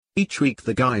Each week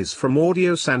the guys from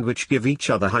Audio Sandwich give each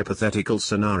other hypothetical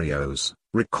scenarios,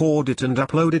 record it and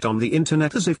upload it on the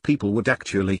internet as if people would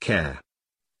actually care.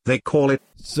 They call it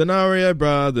Scenario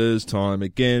Brothers time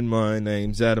again. My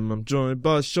name's Adam. I'm joined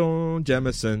by Sean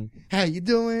Jamison. How you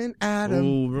doing, Adam?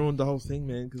 Oh, ruined the whole thing,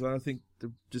 man, because I think they're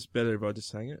just better if I just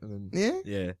sang it. And then,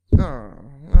 Yeah? Yeah. Oh,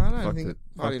 I don't Fucked think it.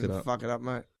 I Fucked didn't it up. fuck it up,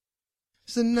 mate.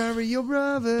 Scenario No,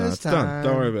 Brothers it's time. done.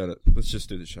 Don't worry about it. Let's just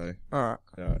do the show. Alright.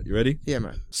 You ready? Yeah,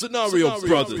 mate. Scenario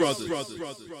Brothers.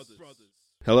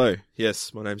 Hello.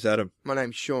 Yes, my name's Adam. My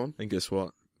name's Sean. And guess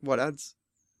what? What ads?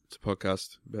 It's a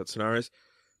podcast about scenarios.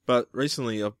 But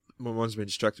recently, my mind's been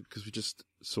distracted because we just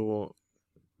saw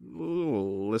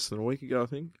less than a week ago, I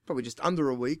think. Probably just under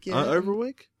a week, yeah. Over a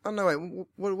week? Oh, no, wait.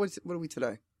 What are we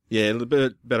today? Yeah, a little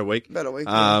bit about a week. About a week,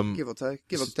 give or take.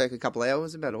 Give or take a couple of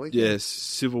hours, about a week. Yes,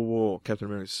 Civil War, Captain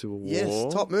America Civil War.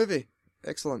 Yes, top movie.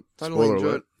 Excellent. Totally Spoiler enjoyed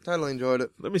alert. it. Totally enjoyed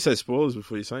it. Let me say spoilers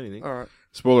before you say anything. Alright.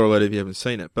 Spoiler alert if you haven't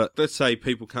seen it. But let's say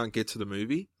people can't get to the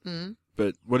movie. Mm-hmm.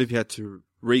 But what if you had to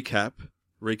recap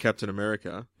Captain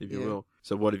America, if you Yeah. will?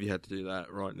 So what if you had to do that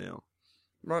right now?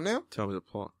 Right now? Tell me the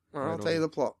plot. Alright, I'll tell you the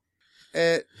plot.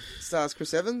 It stars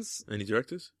Chris Evans, Any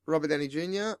directors? Robert Downey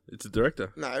Jr. It's a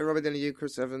director. No, Robert Downey Jr.,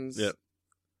 Chris Evans. Yep.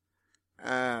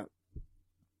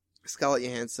 Scarlett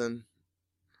Johansson.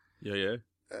 Yeah.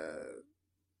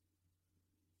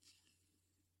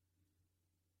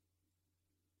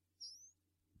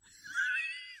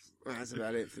 That's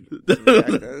about it for the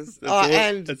actors.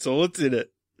 And That's all it's in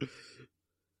it.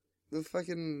 the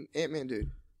fucking Ant-Man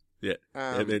dude. Yeah.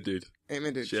 Ant-Man dude.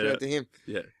 Ant-Man dude. Shout Shout out out. to him.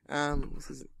 Yeah. What's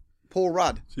his name? Paul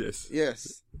Rudd. Yes.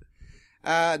 Yes.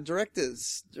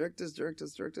 Directors.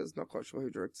 Not quite sure who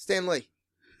directed. Stan Lee.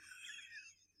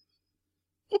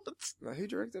 What? No, who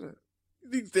directed it? You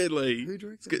think Stan Lee? Who Let's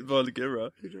directed get it? behind the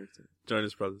camera. Who directed it?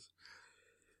 Jonas Brothers.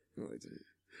 No, they do.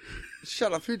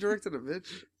 Shut up. Who directed it,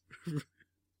 bitch?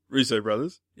 Russo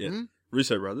Brothers. Yeah. Hmm?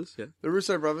 Russo Brothers. Yeah. The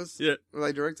Russo brothers. Yeah.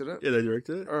 They directed it. Yeah, they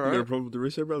directed it. All You got right. a problem with the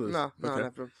Russo Brothers? No, I Okay. don't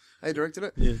have to. They directed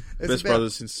it. Yeah. It's Best about-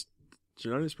 brothers since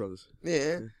Jonas Brothers.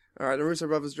 Yeah. All right. The Russo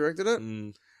brothers directed it.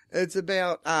 Mm. It's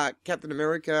about Captain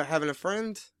America having a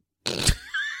friend.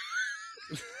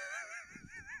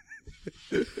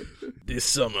 This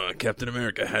summer, Captain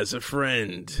America has a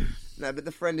friend. No, but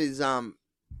the friend is Bugsy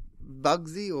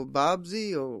or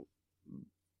Barbsy or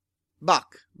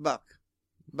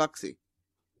Bucksy.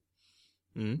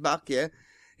 Mm. Buck, yeah.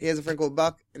 He has a friend called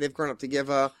Buck, and they've grown up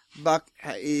together. Buck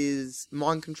is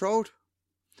mind controlled,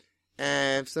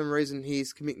 and for some reason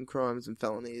he's committing crimes and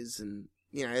felonies, and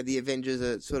you know the Avengers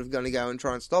are sort of going to go and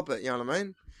try and stop it. You know what I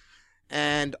mean?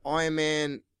 And Iron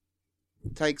Man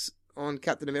takes on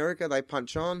Captain America. They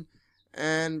punch on,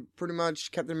 and pretty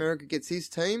much Captain America gets his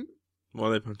team Why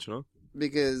are they punching on?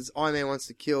 because Iron Man wants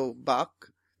to kill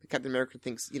Buck. But Captain America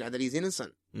thinks that he's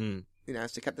innocent. Mm.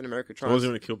 So Captain America Why was tries he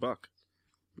going to kill Buck?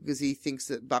 because he thinks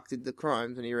that Buck did the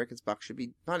crimes, and he reckons Buck should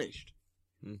be punished.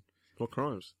 What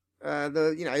crimes?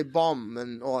 Bomb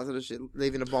and all that sort of shit,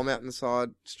 leaving a bomb out in the side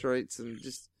streets and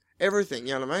just everything,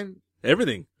 you know what I mean?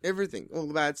 Everything. Everything, all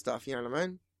the bad stuff, you know what I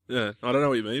mean? Yeah, I don't know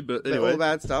what you mean, but All anyway. the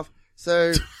bad stuff.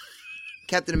 So,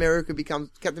 Captain America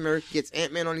gets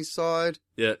Ant-Man on his side,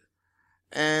 Yeah,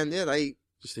 and yeah, they,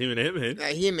 just him and Ant-Man.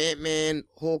 him, Ant-Man,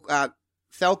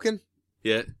 Falcon,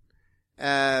 Yeah,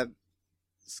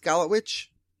 Scarlet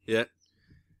Witch, yeah.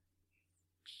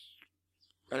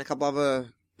 and a couple other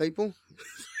people.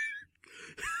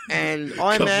 And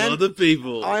Iron Couple Man, other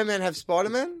people. Iron Man have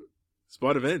Spider-Man,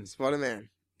 Spider-Man.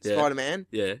 Yeah. Spider-Man.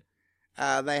 Yeah.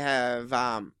 They have,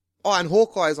 and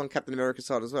Hawkeye is on Captain America's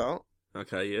side as well.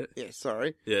 Okay, yeah. Yeah,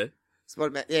 sorry. Yeah.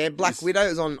 Spider-Man. Yeah, Black Yes. Widow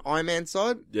is on Iron Man's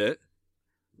side. Yeah.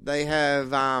 They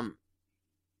have, and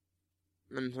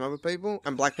some other people.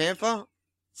 And Black Panther.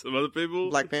 Some other people.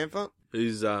 Black Panther.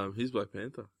 He's Black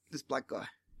Panther. This black guy.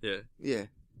 Yeah. Yeah.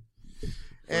 What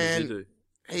And does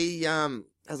he,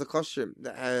 has a costume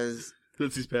that has,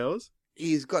 That's his powers?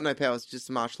 he's got no powers, just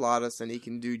a martial artist, and he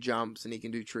can do jumps, and he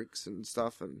can do tricks and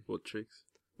stuff, and What tricks?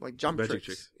 like jump Magic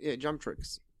tricks. Yeah, jump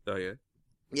tricks. Oh, yeah.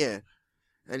 Yeah.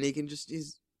 And he can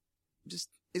he's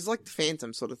like the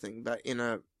Phantom sort of thing, but in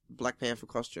a Black Panther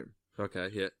costume, Okay,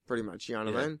 yeah. pretty much, you know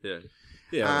what yeah. I mean? Yeah.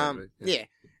 Yeah. I know what you mean. Yeah.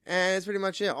 And it's pretty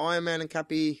much, Iron Man and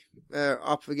Cappy are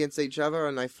up against each other,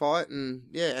 and they fight, and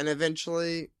and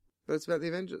eventually, but it's about the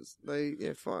Avengers. They,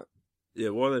 fight. Yeah,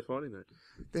 why are they fighting that?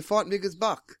 They're fighting because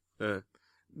Buck. Yeah.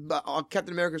 But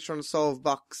Captain America's trying to solve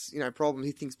Buck's, problem.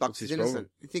 He thinks Buck What's is his innocent. problem?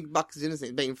 He thinks Buck is innocent.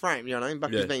 He's being framed, you know what I mean?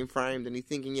 Buck is Yeah. being framed, and he's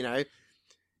thinking, if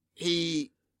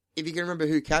he can remember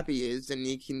who Cappy is, then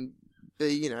he can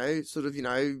be,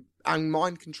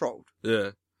 mind controlled.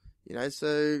 Yeah.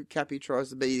 So Cappy tries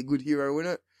to be a good hero in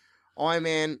it, Iron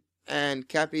Man and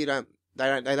Cappy don't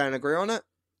agree on it,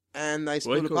 and they Why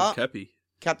split you call apart. him Cappy?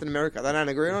 Captain America, they don't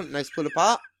agree on it, and they split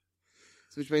apart.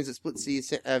 So which means it splits the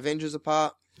Avengers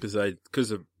apart. Because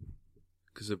of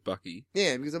Bucky.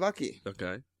 Yeah, because of Bucky.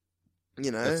 Okay.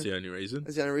 You know, That's the only reason.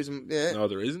 that's the only reason. Yeah. No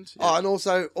other reasons? Oh, and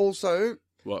also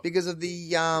What? because of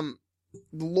the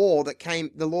law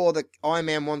that Iron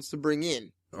Man wants to bring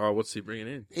in. Oh, what's he bringing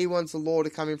in? He wants a law to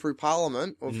come in through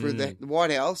Parliament or through the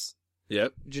White House,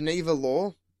 Yep. Geneva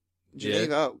law,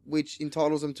 which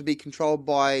entitles them to be controlled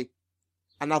by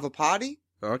another party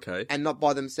Okay. and not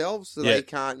by themselves, so Yeah. they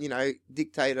can't,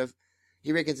 dictate of.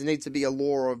 He reckons it needs to be a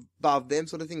law above them,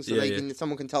 sort of thing, so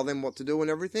someone can tell them what to do and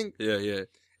everything. Yeah, yeah.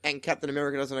 And Captain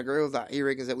America doesn't agree with that. He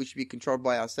reckons that we should be controlled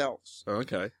by ourselves. Oh,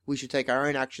 okay. We should take our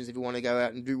own actions if we want to go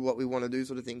out and do what we want to do,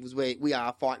 sort of thing, because we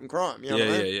are fighting crime. You know what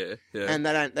I mean? Yeah. And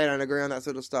they don't agree on that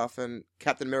sort of stuff. And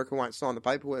Captain America won't sign the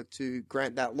paperwork to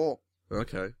grant that law.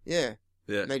 Okay. Yeah.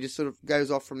 Yeah. And they just sort of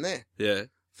goes off from there. Yeah.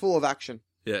 Full of action.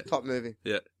 Yeah. Top movie.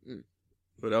 Yeah. Mm.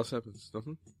 What else happens?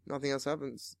 Nothing? Nothing else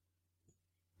happens.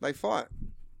 They fight.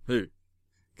 Who?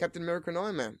 Captain America and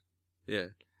Iron Man. Yeah.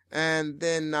 And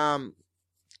then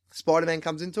Spider-Man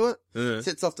comes into it.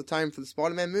 Sets off the tone for the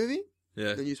Spider-Man movie.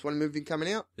 Yeah. The new Spider-Man movie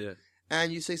coming out. Yeah.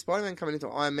 And you see Spider-Man coming into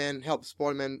it. Iron Man helps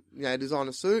Spider-Man, design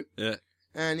a suit. Yeah.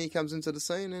 And he comes into the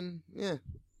scene and,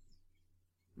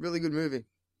 really good movie.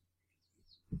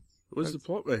 What's the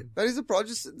plot, man? That is a plot.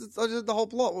 Just the whole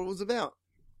plot, what it was about.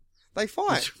 They Did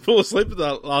fight. you fall asleep at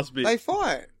that last bit? They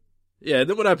fight. Yeah,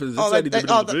 then what happens? It's only the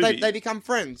middle of the movie. They become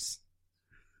friends.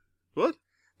 What?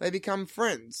 They become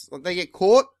friends. Like, they get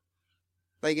caught.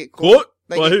 Caught?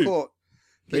 They By get who? caught.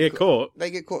 They get caught?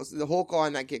 They get caught. So the Hawkeye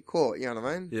and that get caught, you know what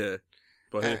I mean? Yeah.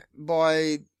 By who?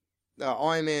 By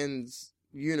Iron Man's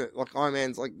unit. Like, Iron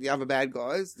Man's, like, the other bad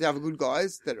guys. The other good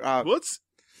guys that are... What?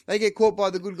 They get caught by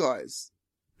the good guys.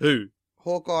 Who?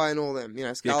 Hawkeye and all them.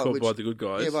 Get Scarlet caught Witch. by the good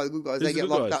guys? Yeah, by the good guys. Who's They the get good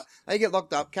locked guys? up. They get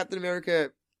locked up. Captain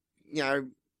America,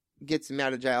 gets him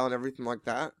out of jail and everything like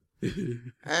that.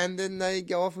 And then they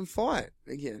go off and fight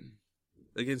again.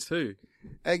 Against who?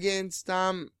 Against,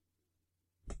 fuck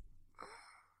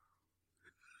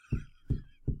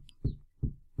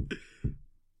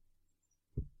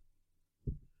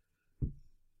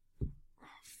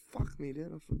me, dude.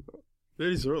 I forgot. We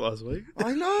only saw it last week.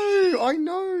 I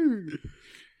know.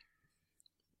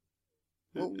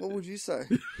 What would you say?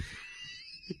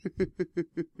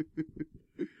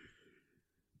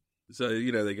 So,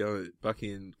 they go,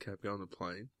 Bucky and Cap go on the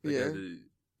plane. They go to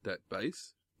that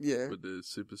base Yeah. where the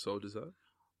super soldiers are.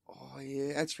 Oh,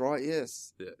 yeah, that's right,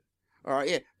 yes. Yeah. All right,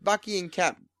 yeah. Bucky and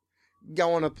Cap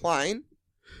go on a plane.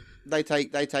 They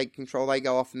take control. They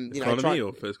go off and, Economy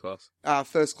or first class?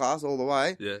 first class all the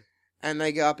way. Yeah. And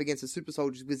they go up against the super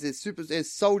soldiers because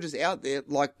there's soldiers out there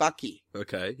like Bucky.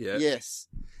 Okay, yeah. Yes.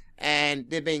 And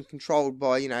they're being controlled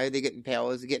by, they're getting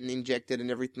powers, they're getting injected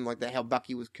and everything like that. How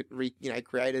Bucky was,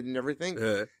 created and everything.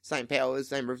 Yeah. Same powers,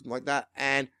 same everything like that.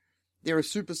 And there are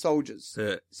super soldiers.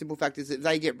 Yeah. Simple fact is that if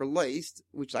they get released,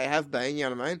 which they have been, you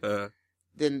know what I mean?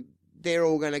 Then they're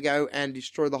all going to go and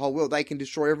destroy the whole world. They can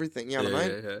destroy everything, you know what I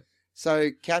mean? Yeah. So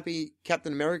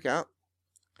Captain America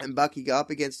and Bucky go up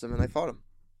against them and they fight them.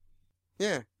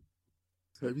 Yeah.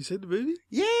 So have you seen the movie?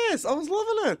 Yes, I was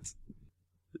loving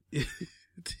it.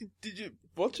 Did you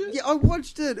watch it? Yeah, I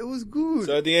watched it. It was good.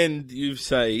 So at the end, you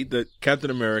say that Captain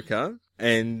America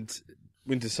and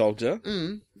Winter Soldier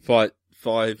fight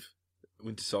 5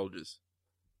 Winter Soldiers.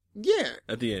 Yeah.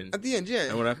 At the end. At the end, yeah.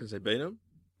 And what happens? They beat them?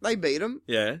 They beat him.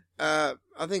 Yeah. I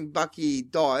think Bucky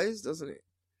dies, doesn't he?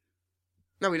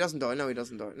 No, he doesn't die. No,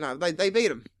 they beat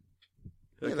him.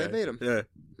 Yeah, they beat him. Yeah.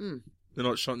 Mm. They're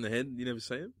not shot in the head? You never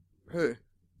see them? Who?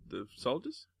 The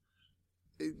soldiers?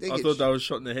 They I get thought they were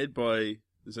shot in the head by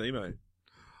Zemo.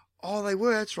 Oh, they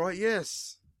were. That's right.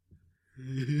 Yes.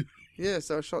 Yes,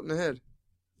 they were shot in the head.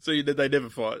 So they never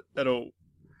fight at all?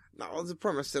 No, it was a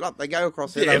premise set up. They go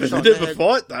across there. Yeah, but they never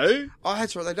fight though. Oh,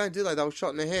 that's right. They don't do that. They were shot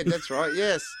in the head. That's right.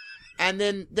 Yes. And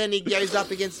then he goes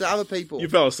up against the other people. You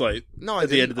fell asleep. No, I at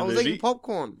the didn't. end of the I was movie. eating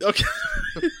popcorn. Okay.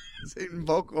 I was eating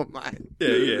popcorn, mate.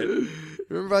 Yeah.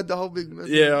 Remember I had the whole big mess?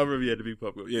 Yeah, I remember you had a big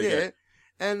popcorn. Yeah. Yeah.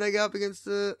 And they go up against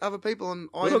the other people and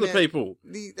What Iron other Man. people?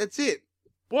 That's it.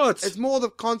 What? It's more the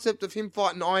concept of him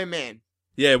fighting Iron Man.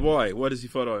 Yeah, why? Why does he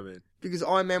fight Iron Man? Because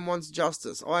Iron Man wants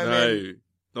justice. Iron No, Man.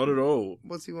 not at all.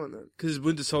 What's he want then? Because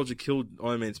Winter Soldier killed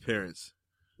Iron Man's parents.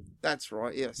 That's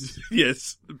right, yes.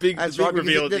 Yes. The big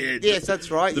reveal at the end. Yes, that's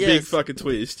right, The yes. big fucking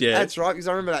twist, yeah. That's right, because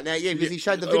I remember that now. Yeah, because he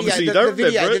showed the Obviously video, you don't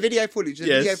remember the it. video footage,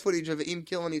 Yes. video footage of him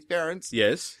killing his parents.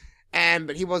 Yes.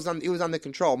 But he was under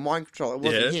control, mind control. It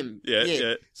wasn't him.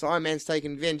 Yeah. So Iron Man's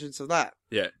taking vengeance of that.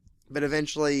 Yeah. But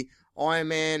eventually, Iron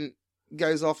Man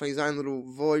goes off on his own little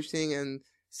voyage thing and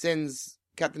sends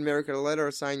Captain America a letter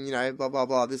saying, you know, blah, blah,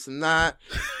 blah, this and that.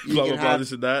 You Blah, can blah, blah, have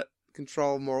this and that.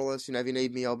 control, more or less, you know, if you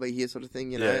need me, I'll be here sort of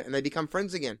thing, you know. Yeah. And they become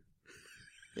friends again.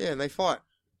 Yeah, and they fight.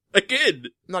 Again!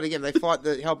 Not again, they fight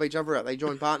to help each other out. They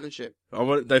join partnership.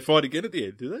 They fight again at the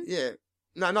end, do they? Yeah.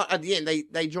 No, not at the end.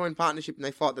 They join partnership and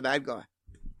they fight the bad guy.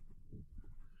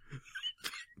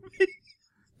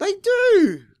 They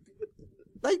do!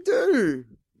 They do!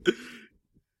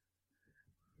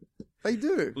 They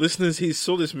do. Listeners, he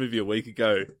saw this movie a week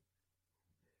ago.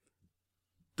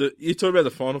 You talking about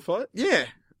the final fight? Yeah.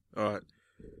 Alright.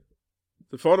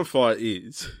 The final fight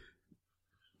is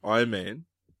Iron Man,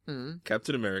 Mm.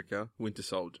 Captain America, Winter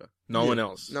Soldier. No one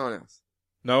else. No one else.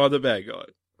 No other bad guy.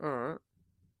 Alright.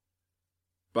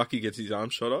 Bucky gets his arm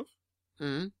shot off,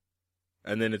 Mm.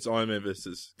 and then it's Iron Man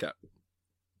versus Cap.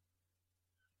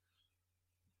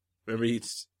 Remember he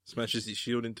smashes his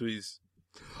shield into his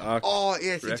arc? Oh,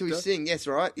 yes, reactor? into his thing. Yes,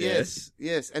 right. Yeah. Yes,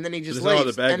 yes. And then he just There's no leaves.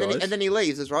 other bad and, then guys. and then he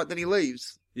leaves, that's right. Then he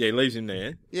leaves. Yeah, he leaves him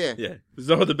there. Yeah. Yeah. There's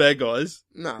no other bad guys.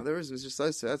 No, there isn't. It's just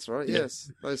those two. That's right. Yeah.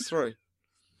 Yes. Those three.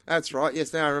 That's right.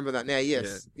 Yes, now I remember that now.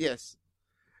 Yes. Yes.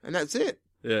 And that's it.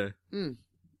 Yeah.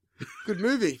 Good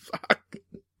movie. Fuck.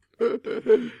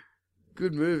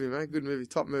 Good movie, man. Good movie.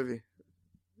 Top movie.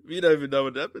 You don't even know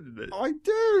what happened in it. I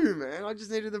do, man. I just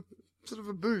needed a sort of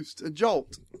a boost, a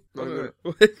jolt. Not a minute.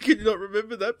 Can you not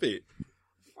remember that bit?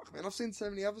 Fuck, man. I've seen so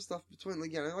many other stuff between,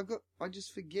 like, you know, I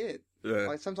just forget. Yeah.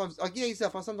 Like, sometimes, like, yeah,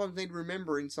 yourself, I sometimes need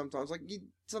remembering sometimes. Like, you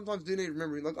sometimes do need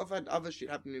remembering. Like, I've had other shit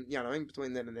happen, you know, in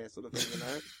between then and there sort of thing, you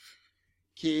know?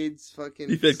 Kids, fucking...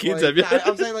 You've had kids, sleep. have you? No,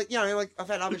 I'm saying, like, you know, like, I've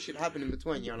had other shit happen in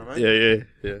between, you know what I mean?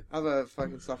 Yeah. Other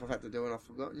fucking stuff I've had to do and I've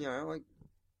forgotten, you know, like...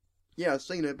 Yeah, I've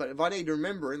seen it, but if I need to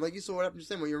remember it, like, you saw what happened just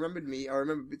then when you remembered me, I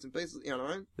remember bits and pieces, you know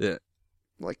what I mean? Yeah.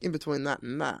 Like, in between that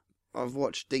and that, I've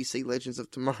watched DC Legends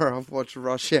of Tomorrow, I've watched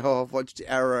Rush Hour, I've watched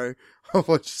Arrow, I've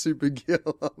watched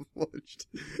Supergirl, I've watched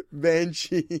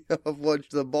Banshee, I've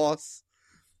watched The Boss,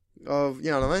 you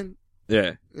know what I mean?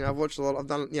 Yeah. You know, I've watched a lot,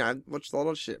 I've watched a lot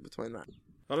of shit between that.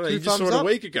 I don't know, Two you just saw thumbs it a up?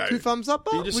 week ago. 2 thumbs up,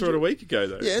 You just saw it a week ago,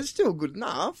 though. Yeah, it's still good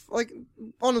enough. Like,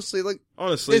 honestly, like,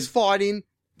 Honestly. there's fighting,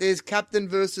 there's Captain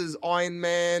versus Iron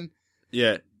Man,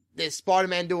 Yeah. there's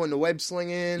Spider-Man doing the web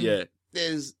slinging, Yeah.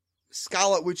 there's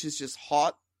Scarlet Witch is just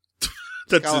hot.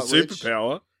 That's Scarlet a Witch.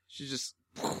 superpower. She just...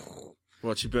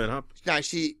 What, she burn up? No,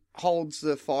 she holds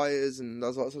the fires and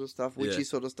does all that sort of stuff, witchy Yeah.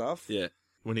 sort of stuff. Yeah.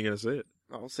 When are you going to see it?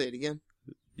 I'll see it again.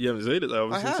 You haven't seen it, though.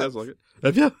 Obviously, I it sounds have. like it.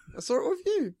 Have you? I saw it with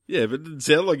you. Yeah, but it didn't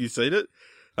sound like you've seen it.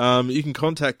 You can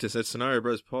contact us at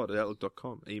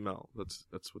scenariobrospod@outlook.com. Email. That's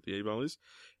what the email is.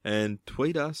 And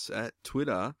tweet us at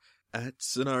Twitter at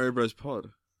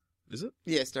scenariobrospod. Is it?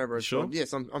 Yes, no, bro. Sure?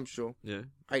 Yes, I'm sure. Yeah.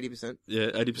 80%. Yeah,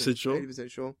 80% sure.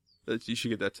 80% sure. You should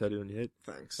get that tattooed on your head.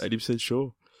 Thanks. 80%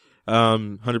 sure.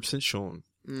 100% Sean.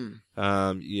 Mm.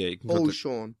 Yeah, you can All contact...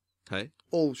 Sean. Hey?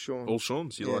 All Sean. All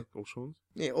Sean's? You Yeah. like all Sean's?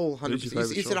 Yeah, all Who's your 100%.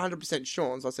 favourite You said Sean? 100%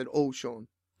 Sean's. I said all Sean.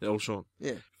 Yeah, all Sean.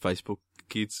 Yeah. Facebook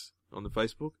kids on the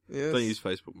Facebook. Yes. Don't use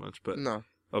Facebook much, but No,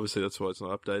 obviously that's why it's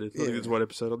not updated. I Yeah. think there's one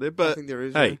episode on there, I but think there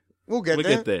is. hey, yeah. We'll get we'll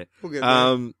there. get there. We'll get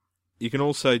there. You can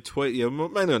also tweet,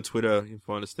 mainly on Twitter. You can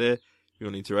find us there if you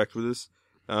want to interact with us.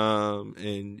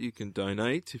 And you can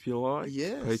donate if you like.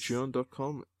 Yes.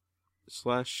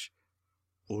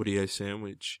 Patreon.com/audio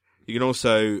sandwich. You can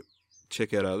also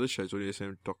check out our other shows,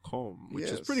 audiosandwich.com, which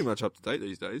is Yes. pretty much up to date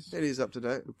these days. It is up to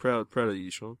date. We're proud of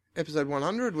you, Sean. Episode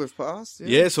 100 we've passed.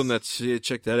 Yes, on that. Yeah,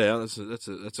 check that out. That's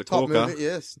a Top corker. movie,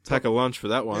 yes. Pack a lunch for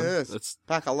that one. Yes. That's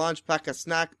Pack a lunch, pack a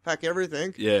snack, pack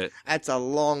everything. yeah. That's a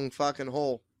long fucking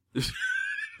haul.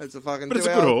 That's a fucking But 2 it's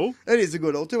a hour. good haul. It is a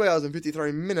good haul. 2 hours and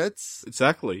 53 minutes.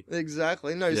 Exactly.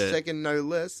 Exactly. No Yeah. second, no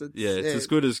less. Yeah, it's as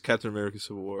good as Captain America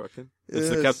Civil War, I reckon. It's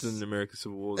the Yes. Captain America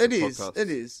Civil War It is. podcast. It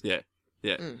is. Yeah.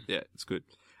 Mm. Yeah, it's good.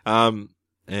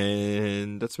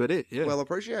 And that's about it. Yeah. Well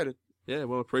appreciated. Yeah,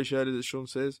 well appreciated, as Sean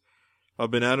says.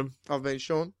 I've been Adam. I've been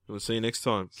Sean. We'll see you next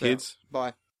time. So, Kids.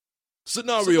 Bye.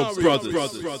 Scenario Brothers.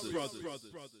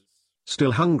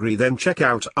 Still hungry? Then check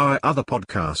out our other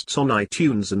podcasts on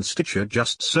iTunes and Stitcher.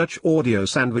 Just search Audio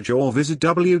Sandwich or visit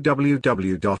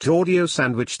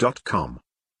www.audiosandwich.com.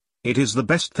 It is the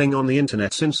best thing on the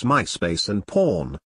internet since MySpace and porn.